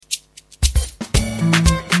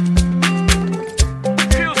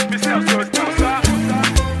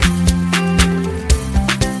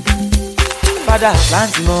Father,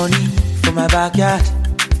 plenty money for my backyard,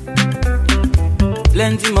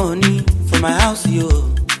 plenty money for my house, yo.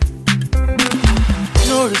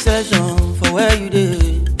 No recession for where you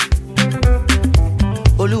dey.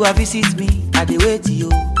 Oluwa visit me, I dey wait yo.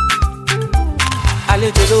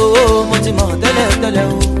 Àlejò lówó, mo ti mọ̀ tẹ́lẹ̀ tẹ́lẹ̀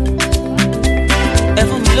o. Ẹ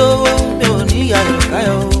fún mi lówó, mi ò ní ìyàrá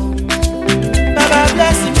káyọ̀ o. Baba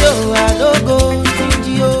bless me o, I no go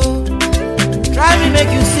stingy o. Try me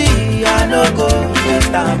make you see, I no go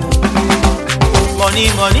waste time o. Money,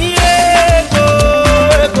 money, ego,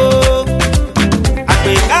 ego.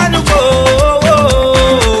 Àpèkánú kò.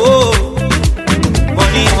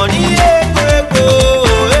 Money, money, ego, ego,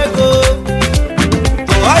 ego.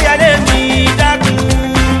 Oh, yeah, let me dákun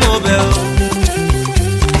mo bẹ̀ o.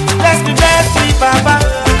 Bless me, Papa.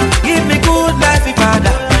 Give me good life,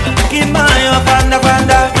 Father. Give my own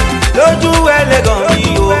fanda. Lójú ẹlẹ́gàn mi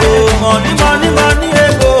o. Money, money, money,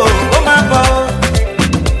 ego. Ó máa bọ̀ o.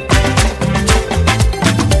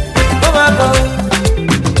 Ó máa bọ̀ o.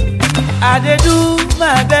 I dey do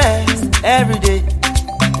my best every day.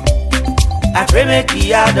 I pray make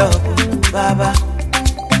e add up, Baba.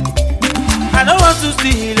 I don't want to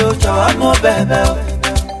see lo jọ̀wọ́ mo bẹ̀bẹ̀ o.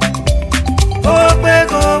 Ó pé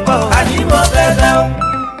kó pọ̀, àní mo bẹ̀bẹ̀ o.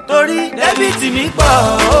 Torí débìtì mi pọ̀,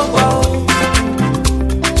 ó pọ̀ o.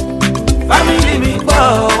 Family mi pọ̀,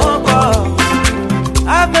 ó pọ̀.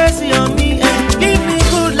 Have mercy on me and give me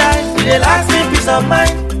good life. It dey last me peace of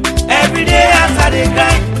mind. Every day as I dey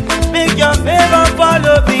grind, make your favour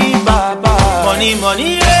follow me, Baba. Money,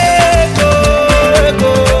 money, ego,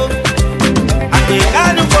 ego.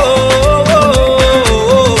 Àpèkánú kò.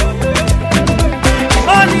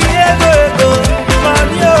 Money, ego, ego.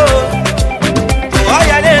 Money, oh.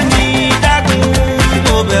 Ọ̀yà lè mi dákun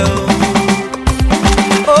mo bẹ̀ o.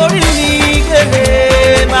 Orí mi gbèrè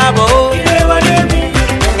máa bọ̀ o. Ilé wọlé mi.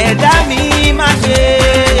 Ẹ̀dá mi máa ṣe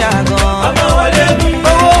yàgàn. Ọmọ wọlé mi.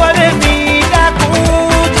 Owó wọlé mi dákun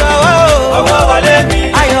jọ̀wọ́ o. Owó wọlé mi.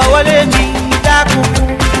 Ayọ̀ wọlé mi dákun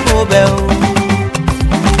mo bẹ̀ o.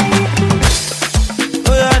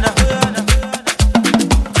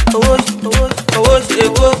 Owó ṣe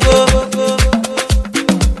kókó.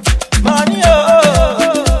 Money o,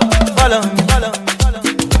 follow me.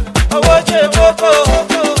 Owó ṣe kókó.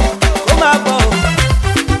 Ó máa bọ̀ o.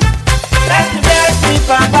 Bless me,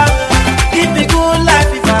 Papa. Give me good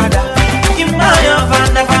life, Father. Give my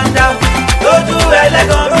own fanda. Lójú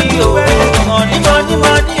ẹlẹ́gàn mi o. Money, money,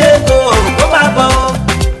 money, ego. Ó máa bọ̀ o.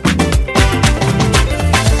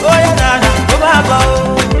 Ó yá nànà, ó máa bọ̀ o.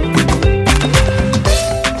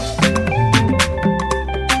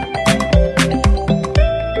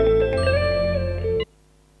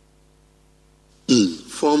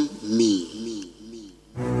 Inform me.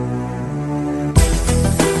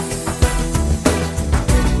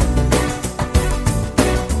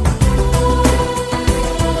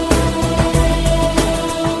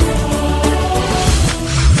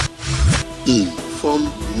 Inform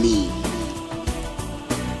me.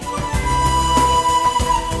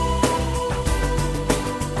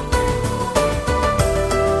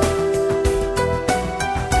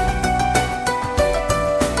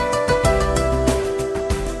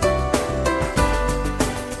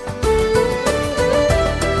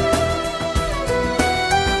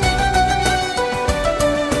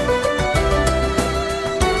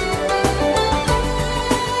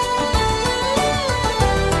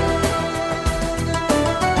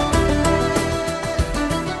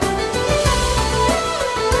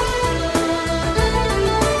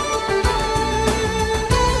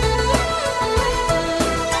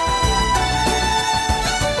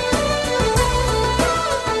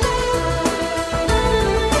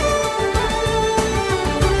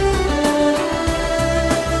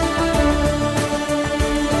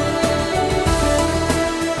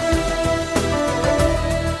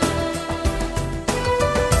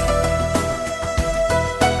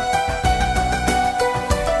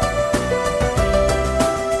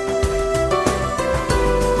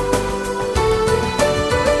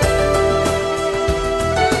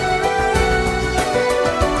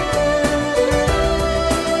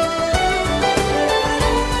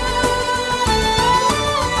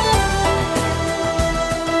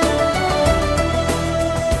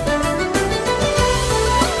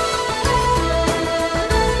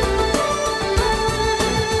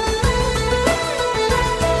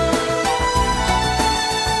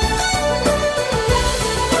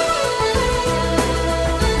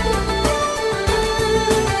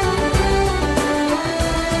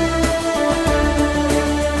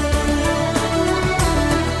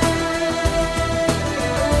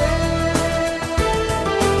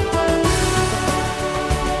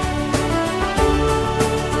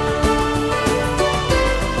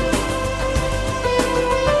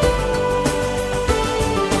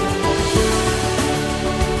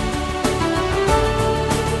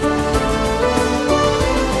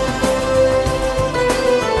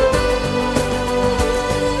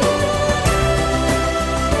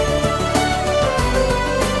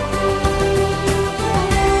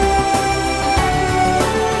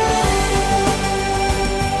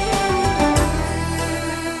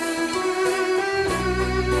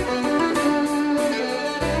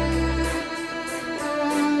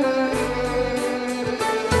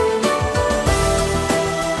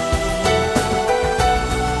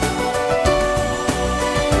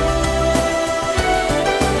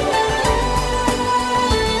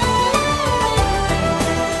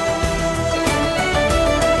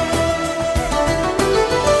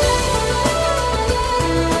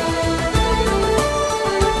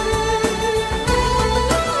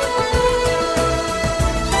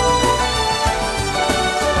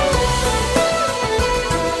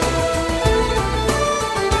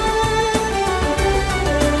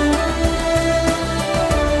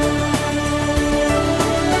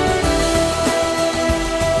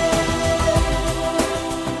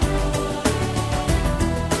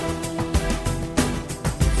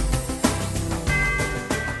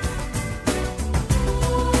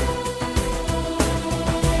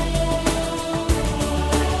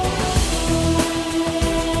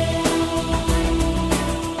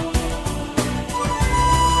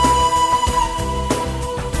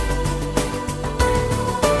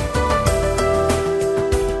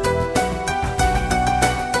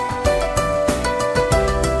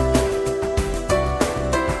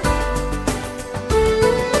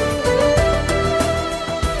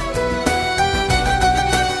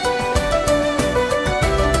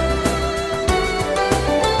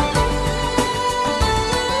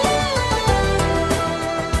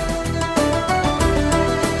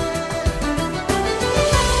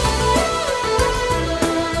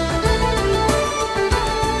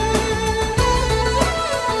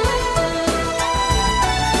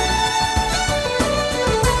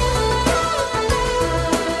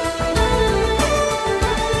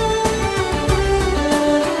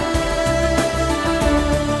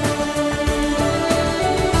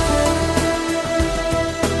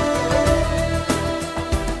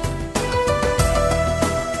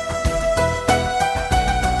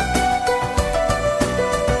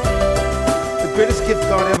 greatest gift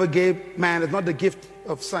God ever gave man is not the gift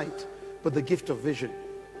of sight, but the gift of vision.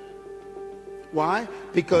 Why?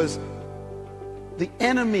 Because the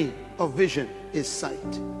enemy of vision is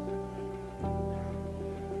sight.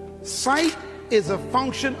 Sight is a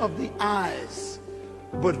function of the eyes,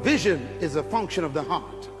 but vision is a function of the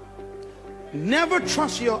heart. Never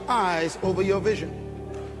trust your eyes over your vision.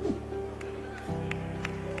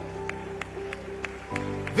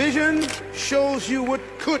 Vision shows you what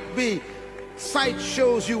could be. Sight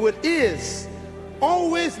shows you what is.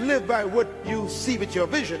 Always live by what you see with your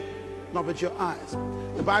vision, not with your eyes.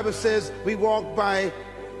 The Bible says we walk by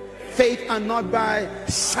faith and not by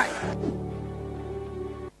sight.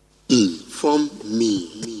 Inform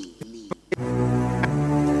me.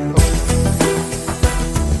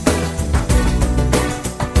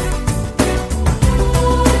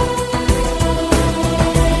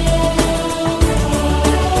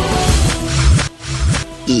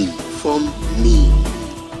 Inform me.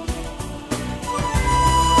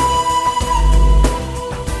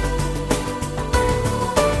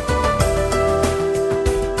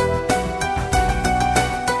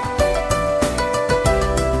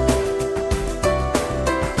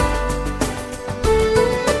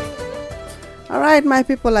 Alright, my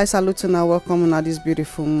people, I salute you now. Welcome on this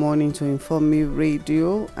beautiful morning to Inform Me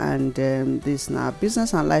Radio, and this now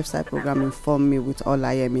business and lifestyle program Inform Me with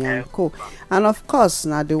Olayemi and Co. And of course,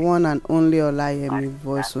 now the one and only Olayemi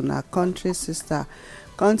voice on our country sister,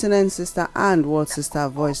 continent sister, and world sister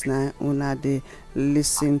voice. Now, una they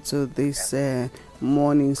listen to this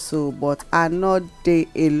morning. So, but I'm not they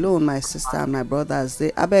alone, my sister and my brothers.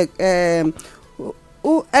 They, I beg,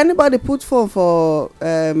 who anybody put phone for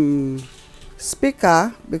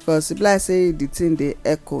speaker, because if I say the thing they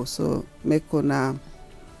echo, so make una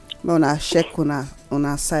check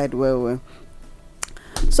on side well.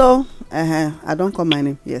 So I don't call my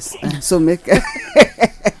name, yes. So make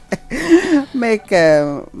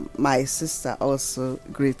my sister also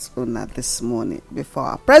greet una this morning before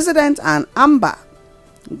our president and Amber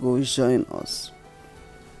go join us.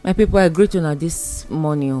 My people, I greet una this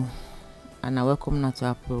morning and I welcome you to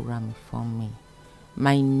our program Inform Me.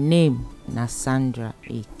 My name na Sandra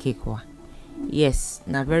Ikekwa. Yes,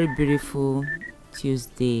 na very beautiful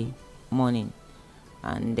Tuesday morning,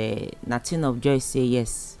 and nothing of joy say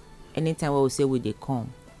yes. Anytime we say we dey come,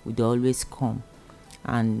 we dey always come,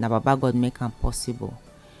 and na Baba God make am possible.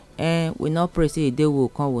 We not pray say the day will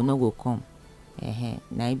come, we no go come.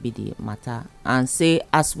 Na it be the matter. And say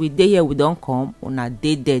as we dey here, we don't come. Una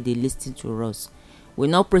dey there, they listen to us. We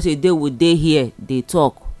not pray say the day we dey here, they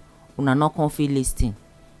talk. Una not come feel listening.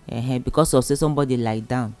 Because of say somebody lie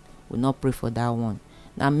down, we not pray for that one.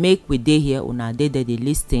 Now make we dey here, una dey there, they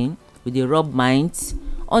listen. We dey rub minds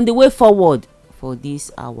on the way forward for this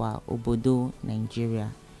our Obodo Nigeria.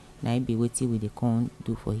 Now it be wetin we dey come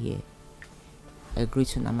do for here. I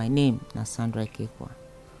greet you. Now my name na Sandra Ikekwa.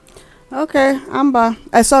 Okay, Amber.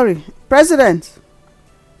 Sorry, President.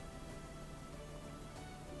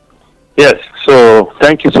 Yes, so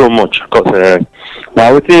thank you so much. Because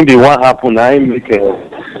now wetin be what happen, I make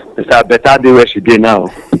Mr. Better day where she did now.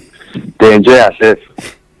 They enjoy herself,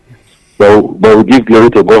 but we give glory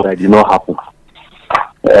to God that it did not happen.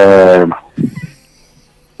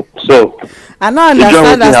 So I don't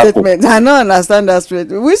understand that statement. I don't understand that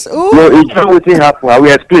statement. Which who? No, it's not what happen. I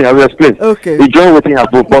will explain. Okay. It's not what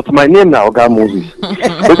happen. But my name now Oga Moses.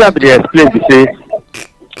 What I be explain to say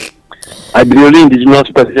I be the only indigenous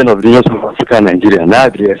president of the Union of Africa and Nigeria. Now I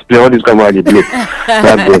be explain all this come out the blue.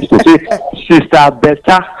 So say Sister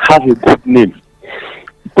Betta has a good name,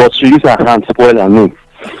 but she use her hand spoil her name.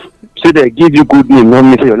 So they give you good name, not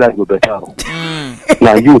mean say your life go better.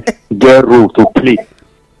 Now you get role to play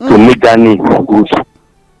to make that name good.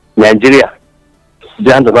 Nigeria,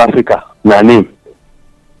 giant of Africa, na name.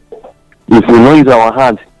 If we don't use our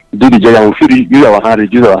hand, do the giant, we should use our hand,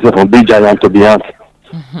 reduce ourselves from big giant to be ant.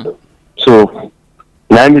 So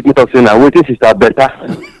now I make me talk say now waiting Sister Betta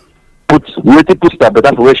put Sister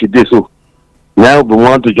Betta for where she did. So now we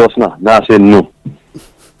want to just now I say no,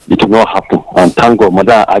 it will not happen. And thank God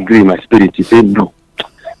mother agree in my spirit. She say no.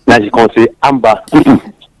 Now she can say Amber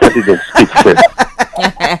President speak first.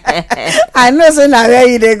 I know so now where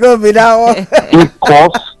you dey go with that one.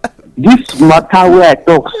 Because this matter where I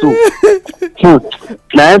talk so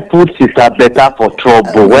now I put Sister Betta for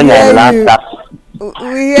trouble when I last that.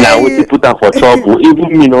 Now we put her for trouble.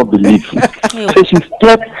 Even me not believe. So she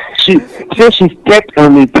stepped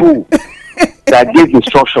on a tool that gave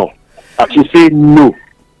instruction, and she said no.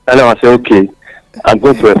 And I said okay, I'm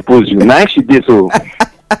going to expose you. Now she did so.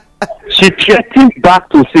 She threatened back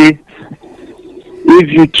to say If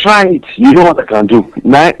you try it, you know what I can do.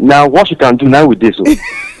 Now what you can do now with this.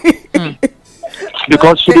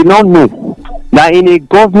 Because she did not know. Now in a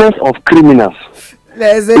government of criminals,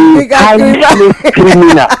 There's a a bigger highly criminal. placed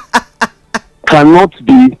criminal cannot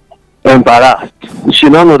be embarrassed. She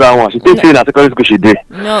don't know that one. She thinks in a secondary school she did.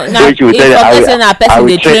 No, So now she will if tell you, a person a I person will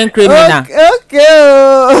dey check. train criminal. Okay.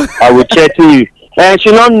 Oh. I will check you. And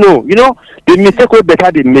she don't know. You know, the mistake way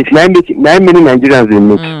better they make. Now many Nigerians they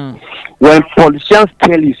make. When politicians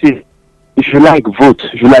tell you, say, if you like vote,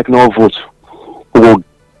 if you like not vote,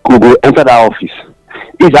 we go enter that office.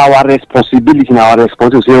 It's our responsibility and our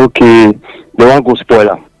responsibility to say, okay, they won't go spoil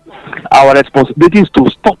them. Our responsibility is to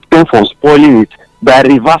stop them from spoiling it by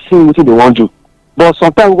reversing what they want to do. But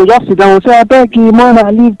sometimes we go just sit down and say, I beg you, man,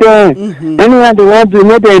 I leave them. Anyone they want to,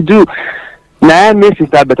 what they do. Now, Miss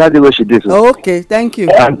Sister Beta the way she did. So. Okay, thank you.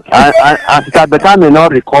 And Sister Beta may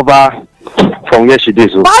not recover from where she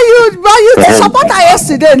did. So. Why you dey support her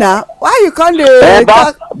yesterday now? Why you can't dey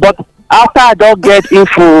talk? But after I don't get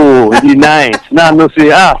info in the night, now no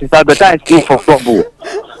say, Sister Beta is in for trouble.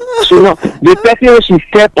 So no, the person she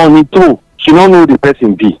step on it too, she don't know who the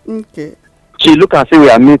person be. Okay. She look and say we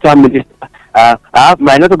are minister. I have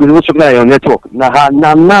my network is even struggling on your network.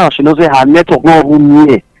 Now she knows say her network not even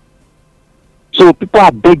near. So people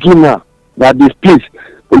are begging her that this please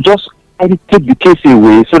we just take the case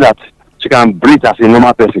away so that she can breathe as a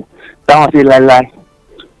normal person. That one say lie.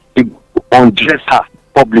 They undress her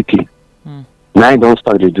publicly. Now I don't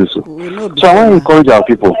start to do so. So I want to encourage our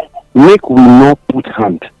people, make we not put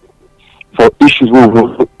hand for issues we don't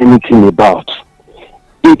know anything about.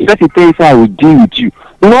 If person tell you I will deal with you,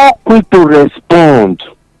 not quick to respond.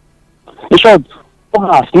 In short,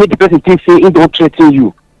 make the person think say he don't threaten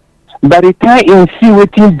you. By the time you see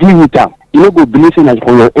what you deal with them, you no go believe say na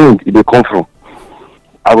from your end they come from.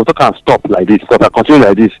 I will talk and stop like this because I continue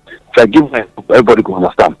like this. If I give everybody go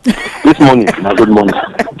understand. This morning, na good morning.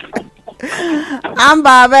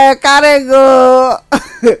 Amber carry go.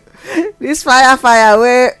 This fire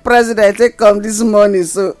wey president take come this morning,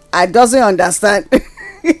 so I doesn't understand.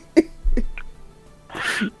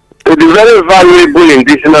 To the very valuable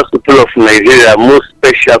indigenous people of Nigeria, most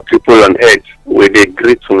special people on earth, we dey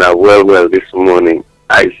greet una well this morning.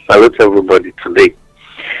 I salute everybody today.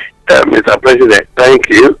 Mr. President, thank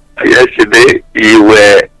you. Yesterday you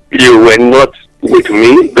were not with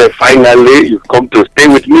me, but finally you've come to stay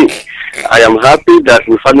with me. I am happy that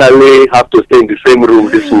we finally have to stay in the same room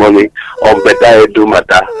this morning on Beta Edu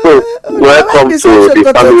Matter. So welcome to the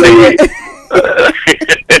family.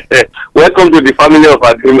 Welcome to the family of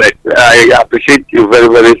agreement. I appreciate you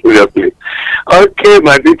very seriously. Okay,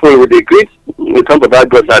 my people, with the great, we talk about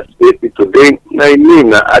God that space today. My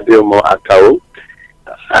name is Adeomo Akao,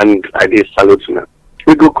 and I did salute now.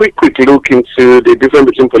 We go quick look into the difference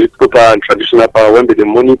between political power and traditional power when the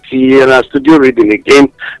monarchy and our studio reading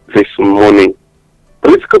again this morning.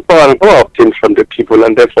 Political power and power obtained from the people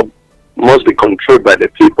and therefore must be controlled by the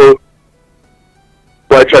people.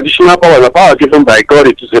 While traditional power is a power given by God,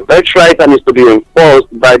 it is a birthright and is to be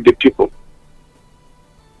enforced by the people.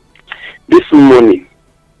 This morning,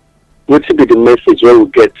 what will be the message where we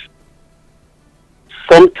get?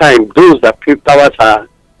 Sometimes those that powers are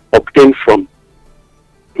obtained from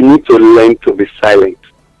need to learn to be silent.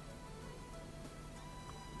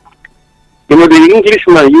 You know, the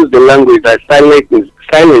Englishman used the language that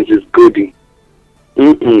silence is good.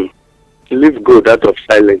 Live good out of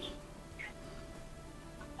silence.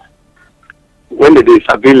 When they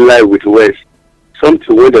sabi lie with words,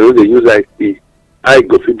 something when they use like the I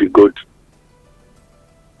go to be good.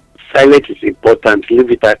 Silence is important. Leave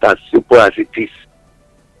it as simple as it is.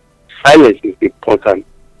 Silence is important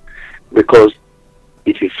because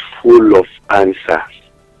it is full of answers.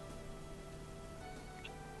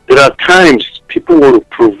 There are times people want to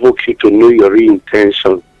provoke you to know your real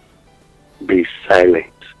intention. Be silent.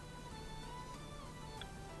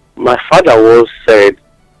 My father once said,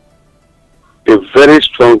 a very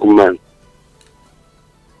strong man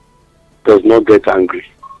does not get angry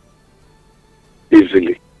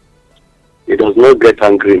easily. He does not get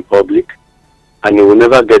angry in public, and he will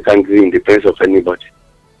never get angry in the face of anybody.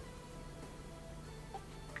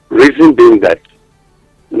 Reason being that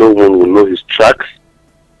no one will know his tracks,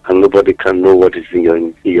 and nobody can know what is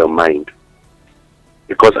in your mind.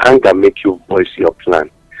 Because anger makes you voice your plan.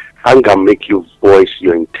 Anger makes you voice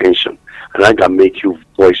your intention. And anger makes you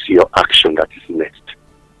voice your action that is next.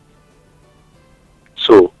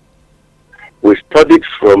 So, we studied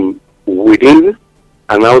from within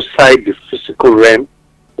and outside the physical realm.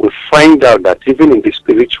 We find out that even in the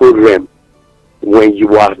spiritual realm, when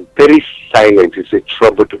you are very silent, it's a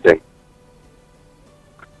trouble to them.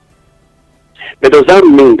 But does that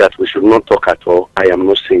mean that we should not talk at all? I am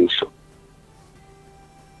not saying so.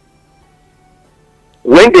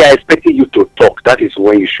 When they are expecting you to talk, that is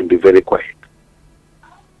when you should be very quiet.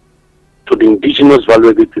 To the indigenous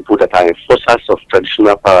valuable people that are enforcers of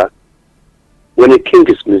traditional power, when a king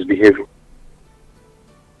is misbehaving,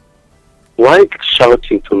 why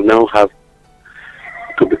shouting to now have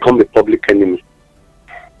to become a public enemy?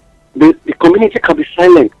 The community can be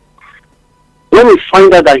silent. When we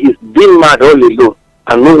find out that he's been mad all alone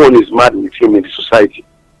and no one is mad with him in the society,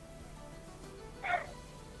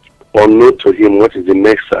 or know to him what is the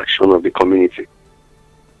next action of the community,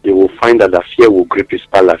 you will find that the fear will grip his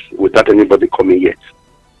palace without anybody coming yet.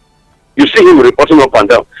 You see him reporting up and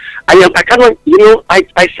down. I cannot,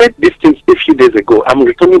 I said these things a few days ago. I'm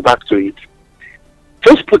returning back to it.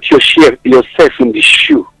 Just put yourself in the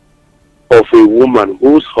shoe of a woman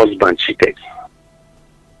whose husband cheated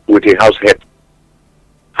with a house help.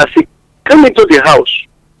 As she come into the house,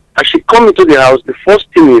 the first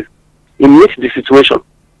thing is he meets the situation.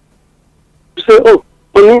 You say, "Oh,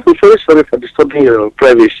 honey, I'm very sorry for disturbing your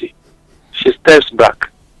privacy." She steps back.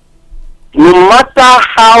 No matter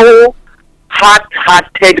how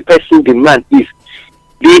hard-hearted person the man is,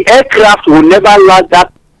 the aircraft will never land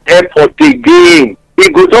that airport again.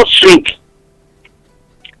 It will just shrink.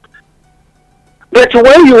 But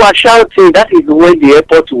when you are shouting, that is when the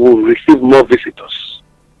airport will receive more visitors.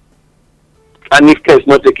 And if care is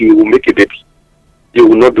not taken, you will make a baby. You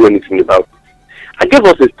will not do anything about it. I gave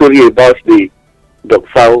us a story about the dog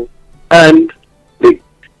fowl and the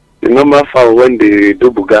normal fowl when they do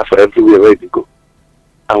buga for everywhere where they go.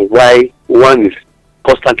 And why one is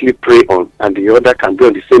constantly prey on and the other can be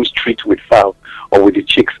on the same street with fowl or with the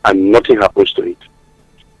chicks and nothing happens to it.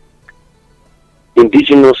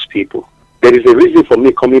 Indigenous people. There is a reason for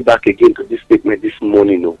me coming back again to this statement this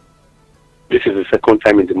morning. No. This is the second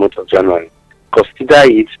time in the month of January. Consider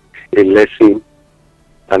it a lesson,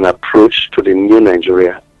 an approach to the new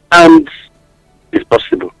Nigeria, and if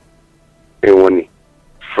possible, a warning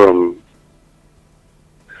from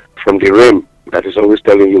the realm that is always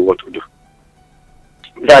telling you what to do.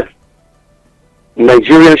 That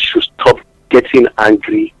Nigerians should stop getting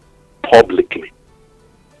angry publicly.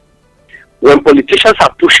 When politicians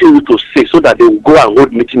are pushing you to say so that they will go and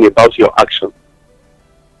hold meeting about your action.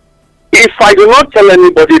 If I do not tell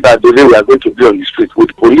anybody that today we are going to be on the street,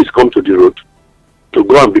 would police come to the road to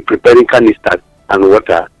go and be preparing canisters and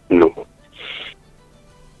water? No.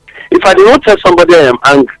 If I do not tell somebody I am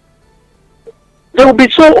angry, they will be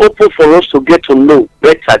so open for us to get to know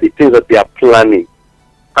better the things that they are planning.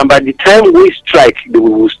 And by the time we strike, we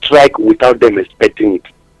will strike without them expecting it.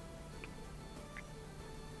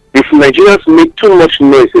 If Nigerians make too much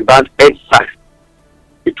noise about EdSARS,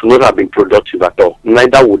 it would not have been productive at all.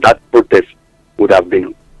 Neither would that protest would have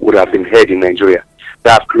been heard in Nigeria.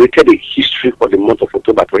 They have created a history for the month of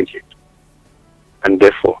October 20th. And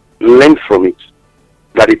therefore, learn from it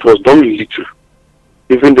that it was done little.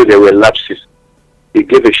 Even though there were lapses, it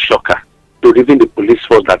gave a shocker to even the police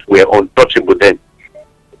force that were untouchable then.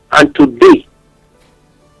 And today,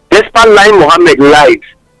 despite Lai Mohammed lied,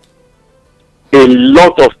 a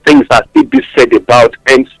lot of things are still be said about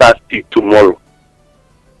EndSARS till tomorrow.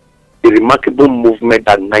 A remarkable movement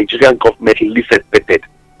that Nigerian government least expected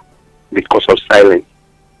because of silence.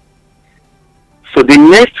 So the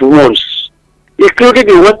next ones, including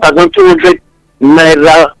the 1,200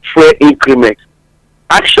 naira fuel increment,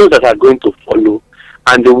 actions that are going to follow,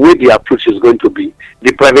 and the way the approach is going to be,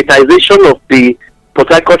 the privatization of the Port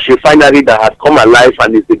Harcourt refinery that has come alive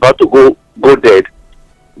and is about to go dead,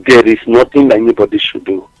 there is nothing that anybody should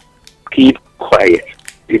do. Keep quiet.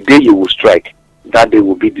 The day you will strike, that day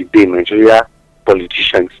will be the day Nigeria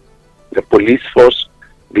politicians, the police force,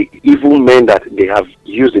 the evil men that they have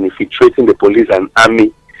used in infiltrating the police and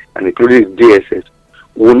army, and including DSS,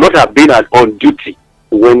 will not have been on duty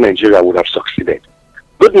when Nigeria would have succeeded.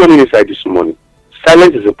 Good morning inside this morning.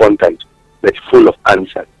 Silence is important, but full of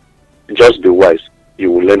answers. Just be wise.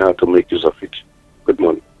 You will learn how to make use of it. Good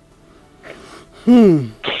morning.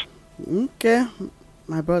 Okay,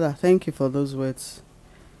 my brother, thank you for those words.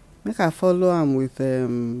 Make I follow him with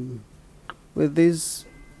this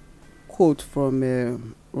quote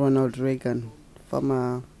from Ronald Reagan,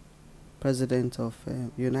 former president of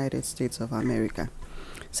United States of America.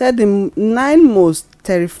 Said the 9 most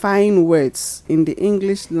terrifying words in the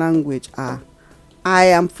English language are, "I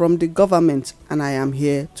am from the government and I am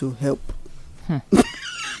here to help."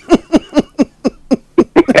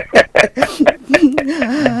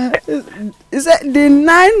 Is that the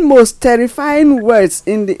 9 most terrifying words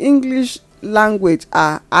in the English language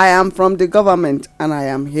are, "I am from the government and I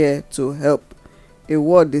am here to help." a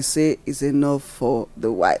word they say is enough for the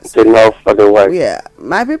wise. It's enough for the wife. Yeah,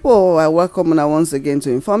 my people, I welcome you once again to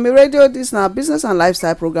Inform Me Radio. This now business and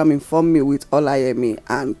lifestyle program Inform Me with Olayemi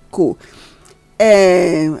and Co.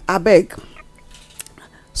 I beg.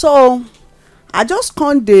 So I just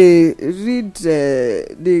can't read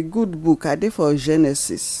the good book I did for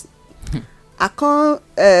Genesis. I can't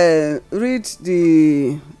read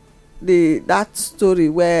that story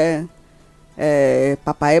where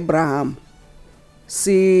Papa Abraham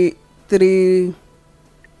see 3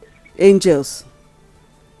 angels.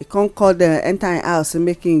 He can't call them enter in house and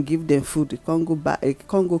make him give them food. He can't go back. He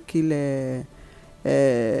can't go kill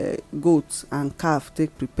goats and calf.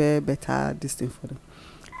 Take prepare better this thing for them.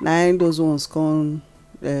 Now those ones come.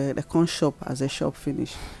 They can't shop as they shop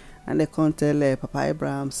finish, and they can't tell Papa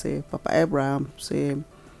Abraham say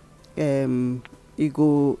he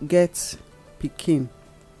go get pikin.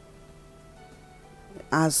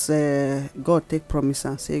 As God take promise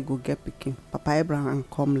and say go get pikin, Papa Abraham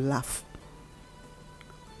come laugh.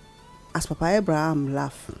 As Papa Abraham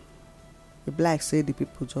laugh, the black say the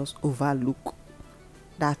people just overlook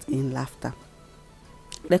that in laughter.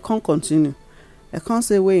 They can't continue. They can't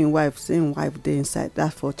say where in wife, say in wife they inside.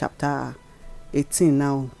 That's for chapter 18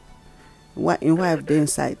 now. In wife they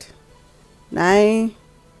inside. Now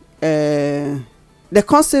they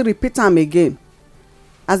can't say repeat them again.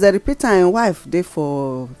 As the repeater and wife dey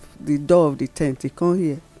for the door of the tent, he can't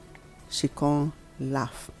hear. She can't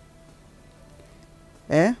laugh.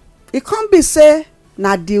 It can't be say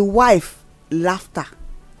na the wife laughter.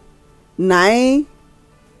 Na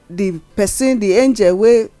the person, the angel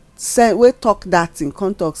we talk that thing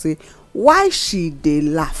can't talk say why she dey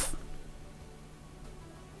laugh.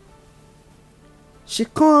 She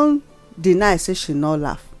can't deny say she not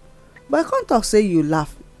laugh. But I can't talk say you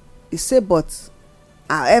laugh. He say but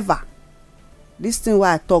however, this thing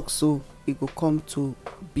why I talk so, it go come to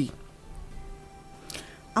be.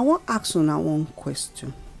 I want ask una one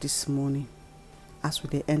question this morning as we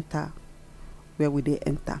dey enter where we dey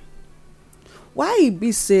enter. Why it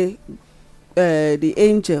be say the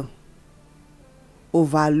angel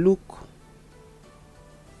overlook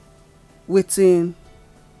wetin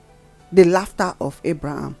the laughter of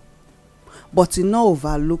Abraham, but he no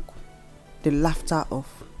overlook the laughter of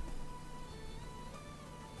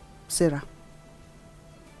Sarah?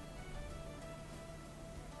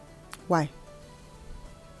 Why?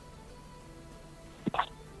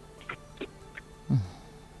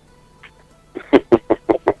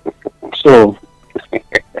 So,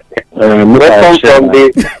 welcome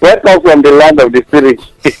from the land of the spirit.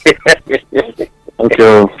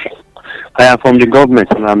 Okay, I am from the government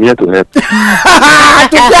and I'm here to help.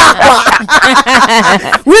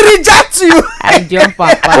 We reject you. I jump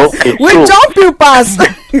past. Okay, We jump you past.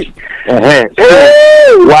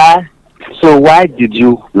 So why did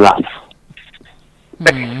you laugh?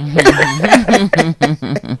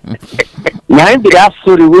 Now in that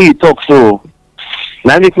story where you talk so,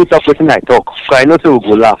 now make me talk wetin I talk. So I know say we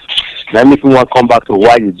go laugh. Now make me want to come back to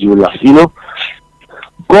why did you laugh? You know,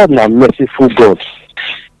 God na merciful God.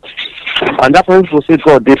 And that's when people say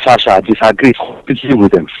God dey partial, I disagree completely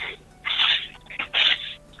with them.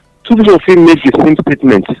 Two people fit make the same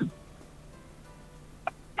statement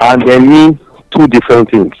and they mean two different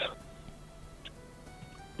things.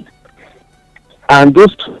 And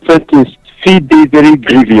those two different things fit dey very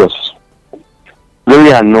grievous,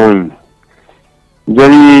 very annoying,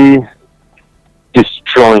 very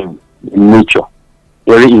destroying in nature,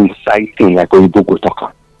 very inciting, like Oyibo go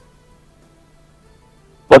talk.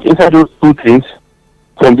 But inside those two things,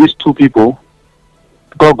 from these two people,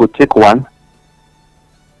 God will take one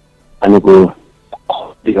and he will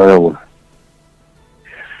the other one.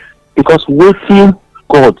 Because waiting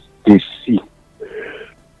God they see,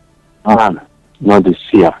 man, not the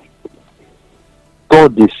seer.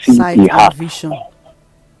 God they see Sight the and heart, vision.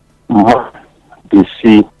 man they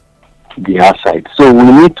see the outside. So we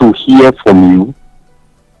need to hear from you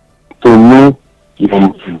to know your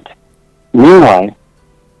mind. Meanwhile,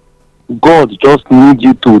 God just needs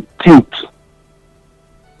you to think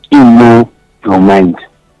in know your mind.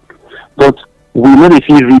 But we know if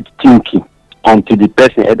you read thinking until the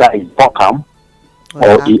person either is calm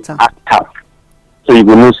or he actor. So you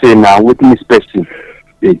will not say now with this person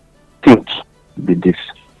they think with this.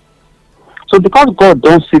 So because God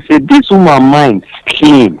don't say this woman mind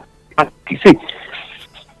clean. You see,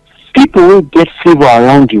 people will get favor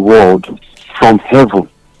around the world from heaven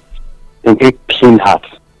and get clean hearts.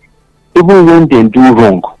 Even when they do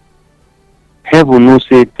wrong, heaven will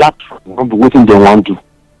say that will be what they want to do.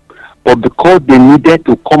 But because they needed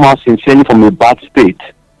to come out sincerely from a bad state,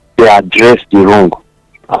 they addressed the wrong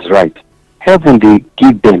as right. heaven they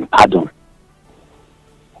give them pardon.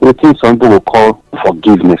 We think some people will call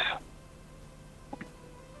forgiveness.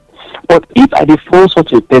 But if I define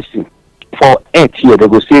such a person, for earth here, they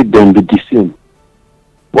will say them be the same.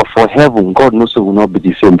 But for heaven, God knows it will not be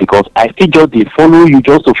the same, because I feel just they follow you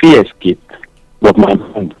just to fear escape. But my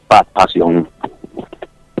mind pass your own.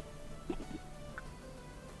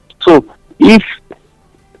 So if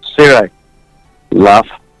Sarah laugh,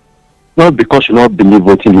 not because she not believe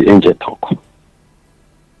what the angel talk.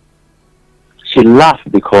 She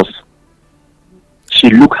laughed because she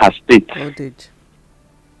look her state.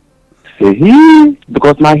 Say,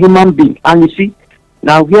 because my human being, and you see,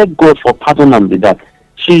 now where God for pardon and be that.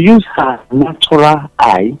 She used her natural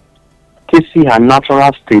eye to see her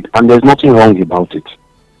natural state, and there's nothing wrong about it.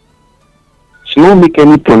 She won't make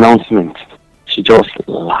any pronouncement. She just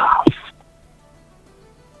laugh.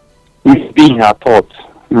 It be her thought.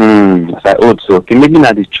 As I also, okay, maybe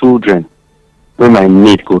not the children when my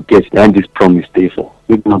mate go get and this promise stay for.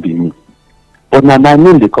 It not be me. But now my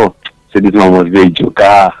name they call. So this one was very joke.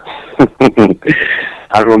 I'm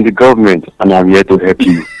from the government and I'm here to help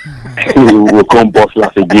you. We'll come boss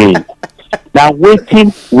laugh again. Now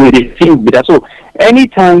waiting with the thing. So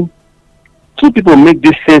anytime two people make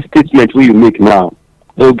this same statement where you make now,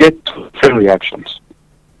 they'll get two different reactions.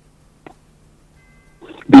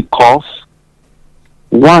 Because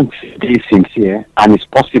one is sincere, and it's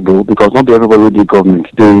possible because not everybody with the government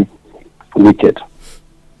they wicked.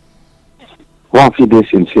 One feel they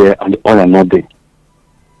sincere and the other not there.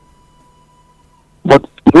 But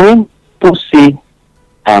when people say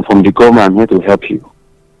I am from the government, I'm here to help you.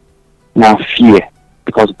 Now fear,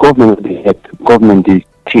 because government they help, government they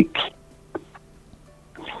take.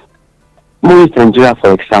 Most Nigeria,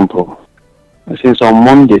 for example, since on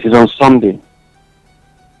Monday, since on Sunday,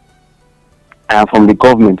 I am from the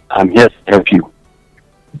government, I'm here to help you.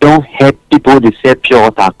 Don't help people they sell pure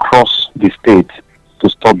water across the state to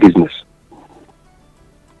stop business.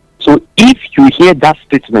 So if you hear that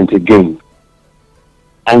statement again,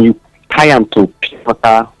 and you tie them to pure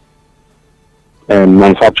water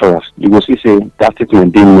manufacturers, you will see say that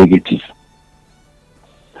statement being negative.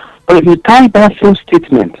 But if you tie that same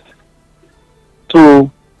statement to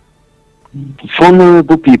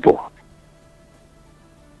vulnerable people,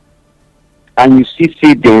 and you see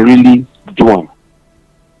say they really do one,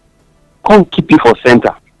 come keep it for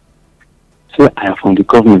center. Say I am from the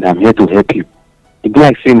government, I'm here to help you. It's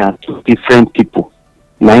like saying that two different people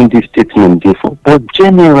mind this statement different. But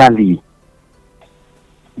generally,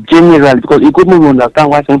 because you couldn't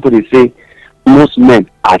understand why some people they say most men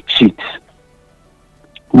are cheats,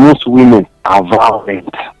 most women are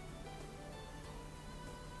violent.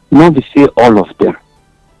 Not to say all of them.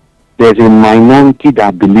 There's a minority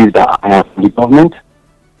that believes that I am from the government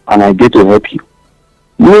and I get to help you.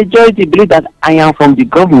 Majority believe that I am from the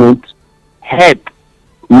government, help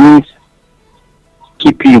means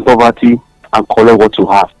keep you in poverty and collect what you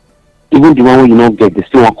have. Even the one where you don't get, they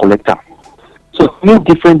still want collector. So it means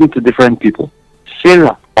different things to different people.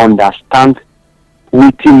 Sarah understands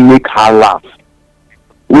waiting make her laugh.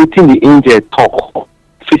 Waiting the angel talk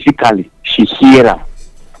physically, she hear her.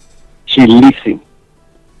 She listen.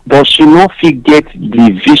 But she not forget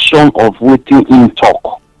the vision of waiting in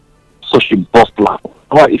talk. So she bust laugh.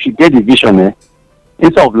 Well, if you get the vision,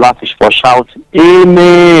 instead of laughing, she for shout,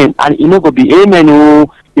 amen. And you know go be amen.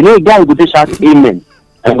 Oh. You know a guy go to shout amen.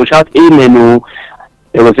 And go shout amen. Oh.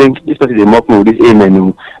 They will say this person they mock me with this amen.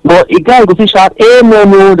 Oh. But a guy go to shout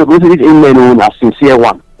amen. Oh. They go to this amen. Oh. A sincere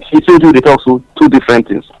one. She still do they talk so two different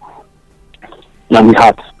things. Now we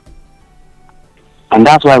had. And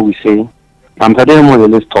that's why we say, I'm Tademo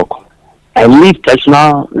let's talk. I leave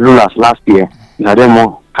traditional rulers last year,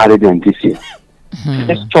 Tademo carry them this year.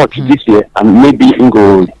 Let's church this year and maybe even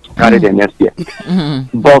go carry them next year.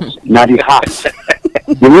 But now the heart.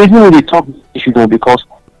 The reason we talk issue is because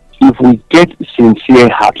if we get sincere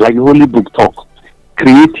heart, like the Holy Book talk,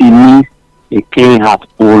 create in me a clean heart,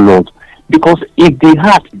 oh Lord. Because if the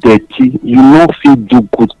heart dirty, you not feel do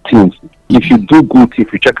good things. If you do good things,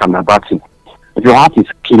 you check on a bad thing. If your heart is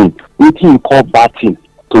clean, anything you call bad thing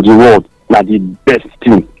to the world, like the best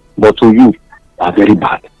thing, but to you, are very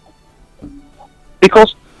bad.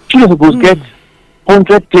 Because children supposed get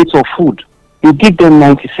 100 plates of food, you give them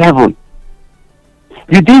 97.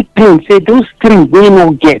 You did think, say those things they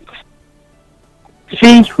don't get.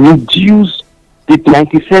 Say reduce the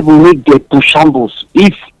 97 make get to shambles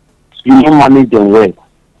if you don't manage them well.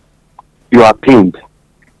 You are pained.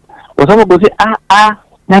 But some people say,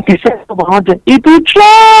 97 over 100. It will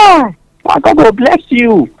try. God will bless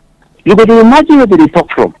you. You got to imagine where they talk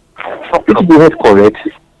from. If you head correct,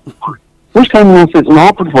 Which kind of nonsense?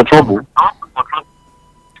 Now put for trouble.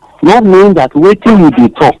 Not knowing that waiting you dey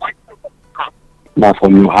talk na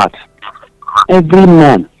from your heart. Every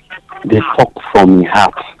man dey talk from his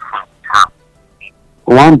heart.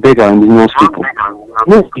 One beggar indigenous people,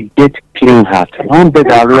 make we get clean heart. One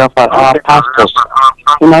beggar our pastors.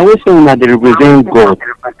 Una always say una dey represent God.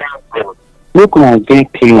 Make una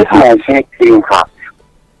get clean heart.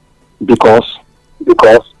 Because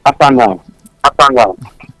after now,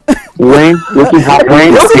 when wetin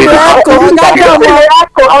happen,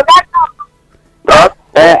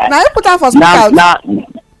 na you put am for speaker.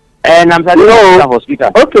 I'm saying no for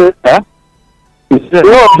speaker. Okay.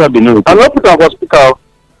 No, I'm not put am for speaker.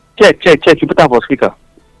 Check. You put am for speaker.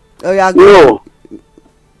 Oh yeah. No.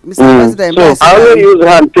 Mr. President. So I only use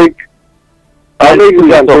hand take.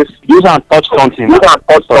 Use hand touch something.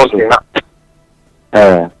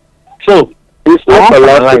 So it's not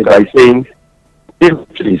allowed by saying,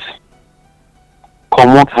 please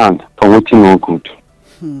comot hand from wetin no good.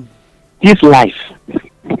 This life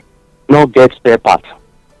no get spare part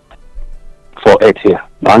for earth here.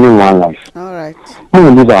 Only one life. All right. Who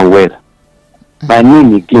will live and well? My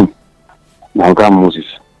name again, my Oga Moses.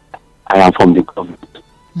 I am from the government,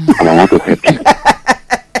 and I want to help you.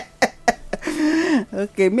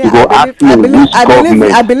 Okay, me.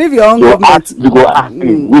 I believe your own government. You go ask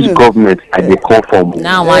me which government I dey come from.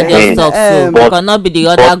 Now I just talk so, but cannot be the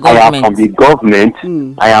other government. I am from the government.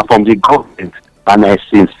 I am from the government, and I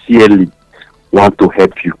sincerely want to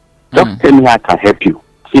help you. Just tell me how I can help you.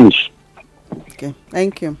 Finish. Okay,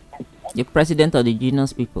 thank you. The president of the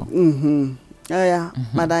indigenous people. Oh yeah,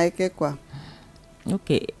 Madam Ikekwa.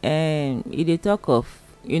 Okay, if they talk of,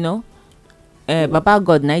 Baba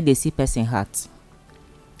God now they see person heart,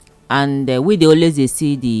 and we they always they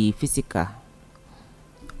see the physical.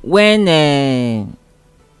 When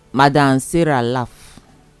Madam Sarah laugh,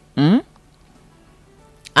 and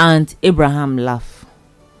Abraham laugh,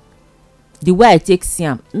 the way I take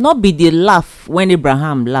Siam, not be the laugh when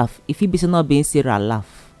Abraham laugh. If he be not being Sarah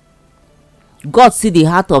laugh, God see the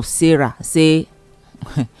heart of Sarah. Say,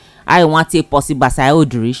 I want to possible as I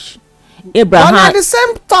would reach. Abraham. But the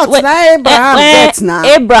same thought now Abraham get now.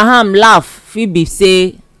 Abraham laugh. Phoebe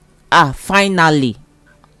say, finally.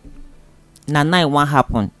 Now what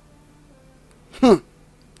happen?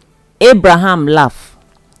 Abraham laugh.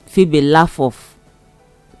 Phoebe laugh of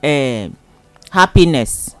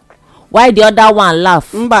happiness. Why the other one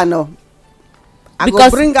laugh? No.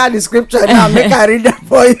 Because go bring out the scripture now, make I read them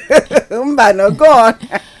for you. No, go on.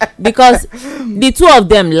 Because the two of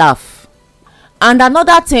them laugh. And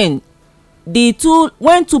another thing,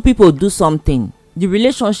 when two people do something, the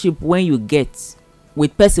relationship when you get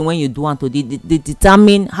with person when you do want to they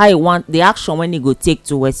determine how you want the action when you go take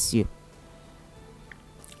towards you.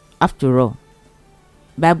 After all,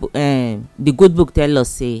 Bible the good book tell us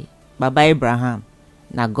say Baba Abraham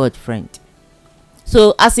na God friend.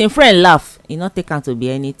 So as in friend laugh, he not take am to be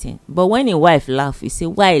anything. But when a wife laugh, he say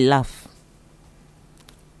why he laugh?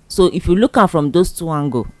 So if you look am from those two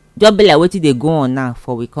angles, just be like wetin dey go on now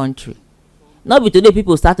for we country. Not be today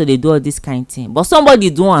people start to dey do all this kind thing, but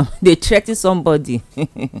somebody do am, dey threa ten somebody.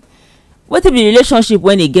 Wetin be relationship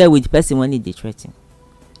when e get with person when e dey threa ten?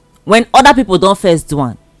 When other people don first do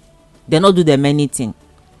am, they no do them anything.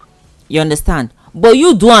 You understand? But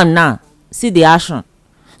you do am now, see the action.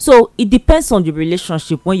 So it depends on the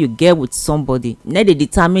relationship when you get with somebody. Now they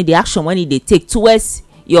determine the action when they take towards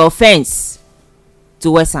your offense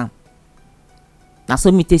towards am. Na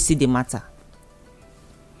so me take see the matter.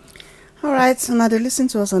 All right, so now they listen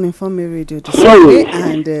to us on Inform Me Radio this day,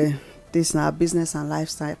 and this now business and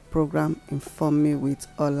lifestyle program Inform Me with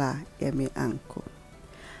Ola Yemi Anko,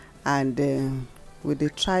 and we dey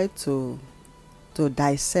try to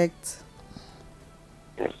dissect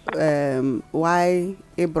why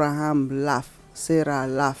Abraham laugh, Sarah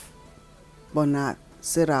laugh, but not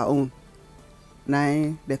Sarah own.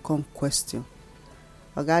 Now they come question.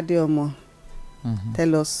 Ogadiomo,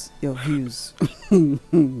 tell us your views.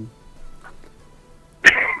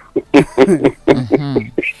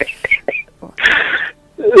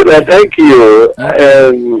 Thank you.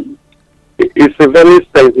 It's a very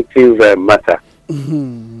sensitive matter.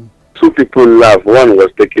 Two people laugh. One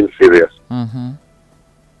was taken serious.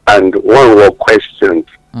 And one was questioned.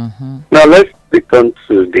 Now let's return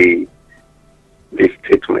to the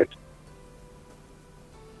statement.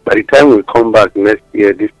 By the time we come back next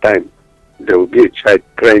year, this time, there will be a child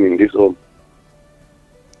crying in this home.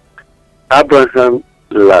 Abraham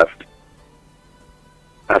laughed.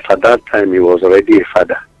 As at that time, he was already a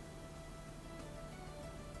father.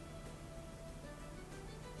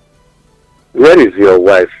 Where is your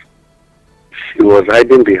wife? She she was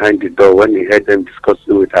hiding behind the door when he heard them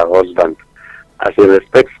discussing with her husband. As a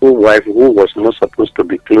respectful wife who was not supposed to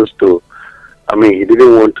be close to, he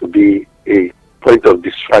didn't want to be a point of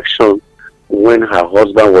distraction when her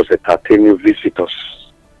husband was entertaining visitors.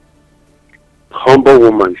 Humble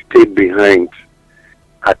woman stayed behind,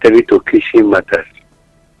 attending to kitchen matters,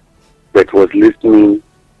 but was listening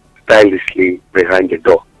stylishly behind the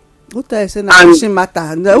door. Who tell you say na kitchen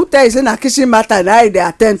matter? Who tell you say na kitchen matter na they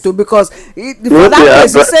attend to? Because for that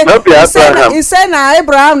place he say na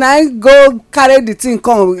Abraham na go carry the thing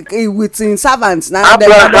come with him servants na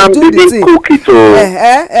Abraham do the didn't thing. cook it.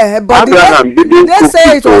 But Abraham didn't they cook say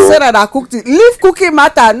it. it was Sarah that cooked it. Leave cooking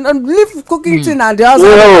matter. Leave cooking thing and the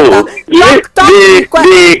husband No, because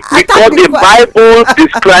the Bible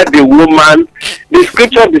described the woman. The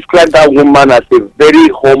scripture described that woman as a very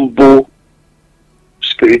humble,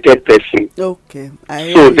 spirited person. Okay.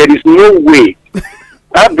 So there is no way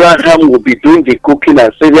Abraham will be doing the cooking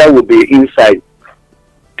and Sarah will be inside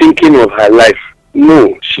thinking of her life.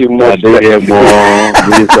 No, she must. Let's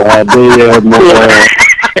look at the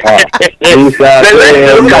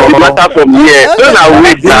matter from here. Don't I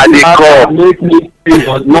wait now they come.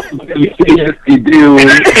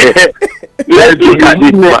 Let's look at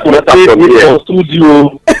this matter from here.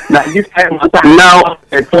 Now,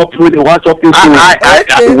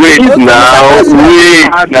 wait now.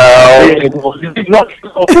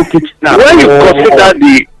 When you consider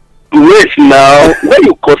the wait now, when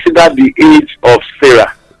you consider the age of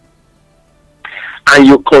Sarah, and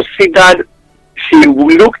you considered she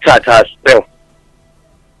looked at herself,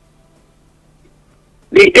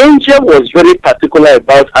 the angel was very particular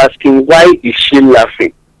about asking why is she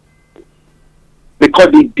laughing, because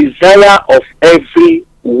the desire of every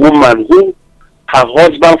woman who her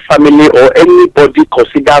husband, family, or anybody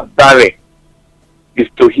consider barren is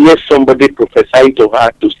to hear somebody prophesying to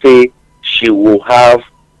her to say she will have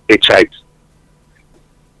a child.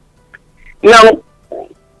 Now,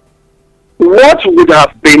 what would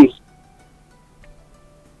have been,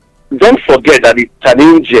 don't forget that it's an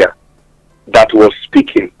angel that was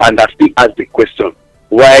speaking and that still asked the question,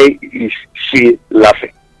 why is she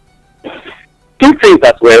laughing? Two things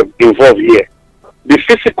that were involved here. The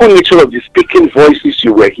physical nature of the speaking voices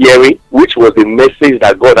you were hearing, which was the message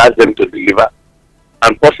that God asked them to deliver,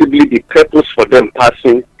 and possibly the purpose for them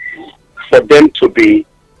passing, for them to be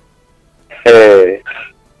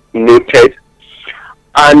noted.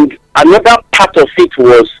 And another part of it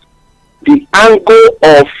was the angle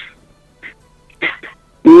of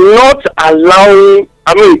not allowing,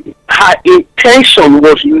 her intention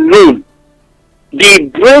was known.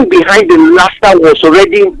 The brain behind the laughter was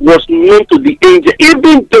known to the angel,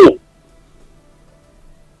 even though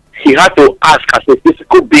he had to ask as a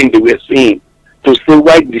physical being they were seeing to say,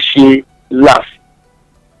 why did she laugh?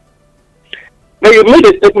 Now you made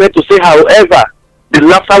a statement to say, however, the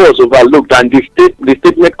laughter was overlooked, and the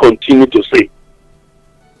statement continued to say.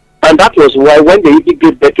 And that was why when they even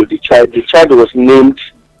gave birth to the child was named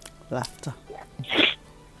Laughter.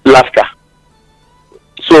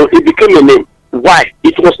 So it became a name. Why?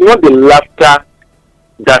 It was not the laughter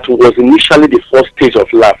that was initially the first stage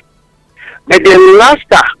of laugh, but the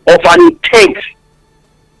laughter of an intent.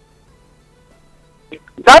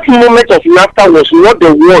 That moment of laughter was not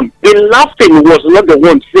the one. The laughing was not the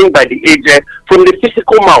one seen by the angel from the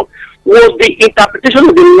physical mouth. Was the interpretation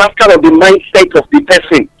of the laughter of the mindset of the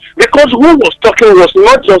person. Because who was talking was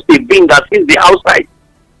not just a being that sees the outside.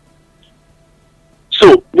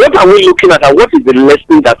 So, what are we looking at, and what is the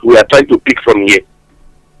lesson that we are trying to pick from here?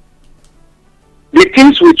 The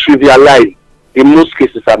things we trivialize in most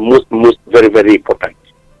cases are most very, very important.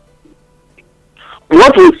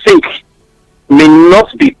 What we think may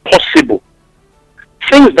not be possible,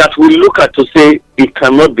 things that we look at to say it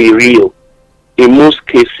cannot be real in most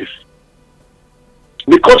cases,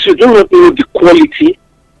 because you do not know the quality,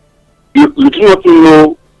 you do not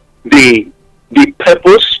know the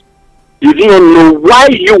purpose, you do not know why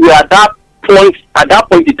you were at that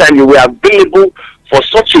point in time you were available for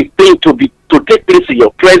such a thing to take place in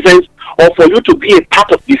your presence, or for you to be a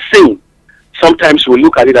part of the scene. Sometimes we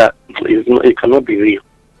look at it that it cannot be real.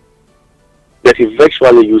 That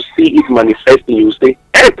eventually you see it manifesting, you say,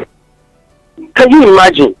 hey, can you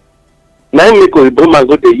imagine? Now make a man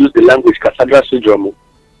go to use the language Cassandra syndrome.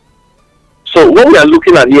 So what we are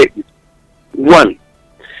looking at here is, one,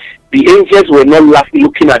 the angels were not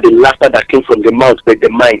looking at the laughter that came from the mouth, but the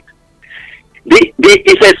mind.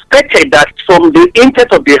 It's expected that from the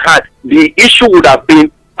intent of the heart, the issue would have been,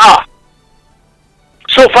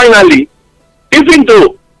 So finally, even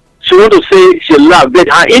though she want to say she laughed, but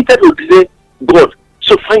her intent would say, God,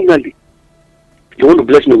 so finally, you want to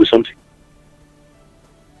bless me with something.